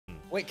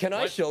Wait, can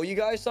I show you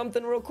guys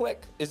something real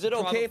quick? Is it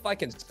okay if I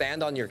can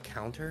stand on your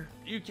counter?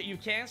 You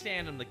can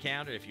stand on the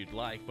counter if you'd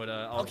like, but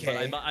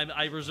okay. But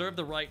I reserve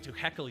the right to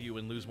heckle you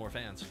and lose more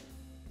fans.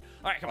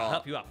 All right, come on, I'll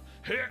help you up.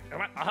 Here,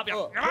 come on, I'll help you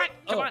up.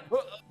 Come on.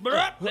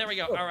 There we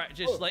go. All right,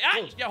 just like,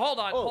 yeah, hold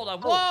on.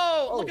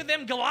 Whoa, look at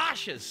them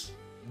galoshes.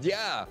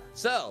 Yeah,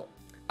 so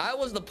I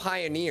was the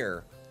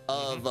pioneer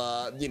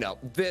of, you know,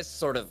 this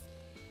sort of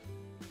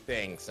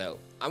thing. So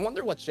I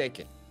wonder what's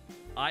shaking.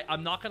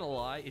 I'm not gonna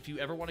lie. If you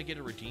ever want to get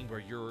a routine where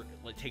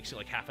it takes you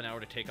like half an hour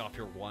to take off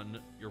your one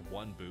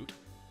boot,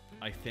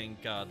 I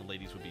think the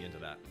ladies would be into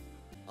that.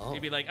 Oh.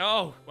 You'd be like,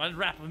 oh,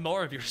 unwrap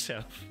more of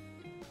yourself.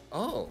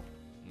 Oh,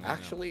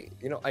 actually,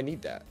 you know, I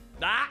need that.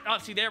 Oh,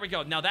 see, there we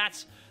go. Now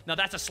that's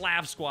a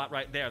Slav squat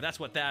right there. That's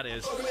what that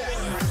is.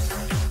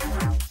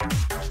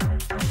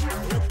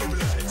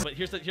 But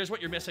here's what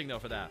you're missing though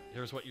for that.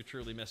 Here's what you're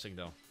truly missing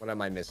though. What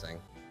am I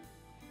missing?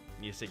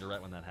 You need a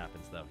cigarette when that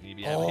happens, though.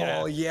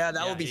 Yeah,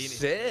 that would be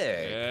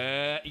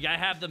sick. You gotta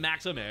have the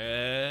maximum. You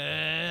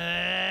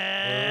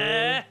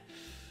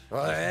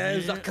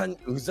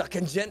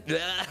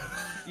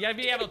gotta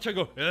be able to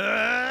go,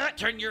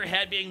 turn your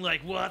head being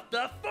like, what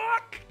the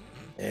fuck?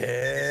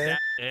 There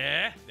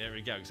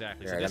we go,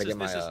 exactly. Here,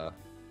 so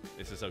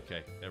this is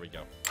okay. There we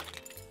go.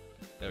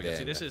 There we go.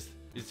 See,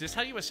 is this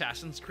how you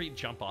Assassin's Creed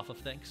jump off of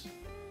things?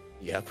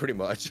 Yeah, pretty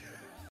much.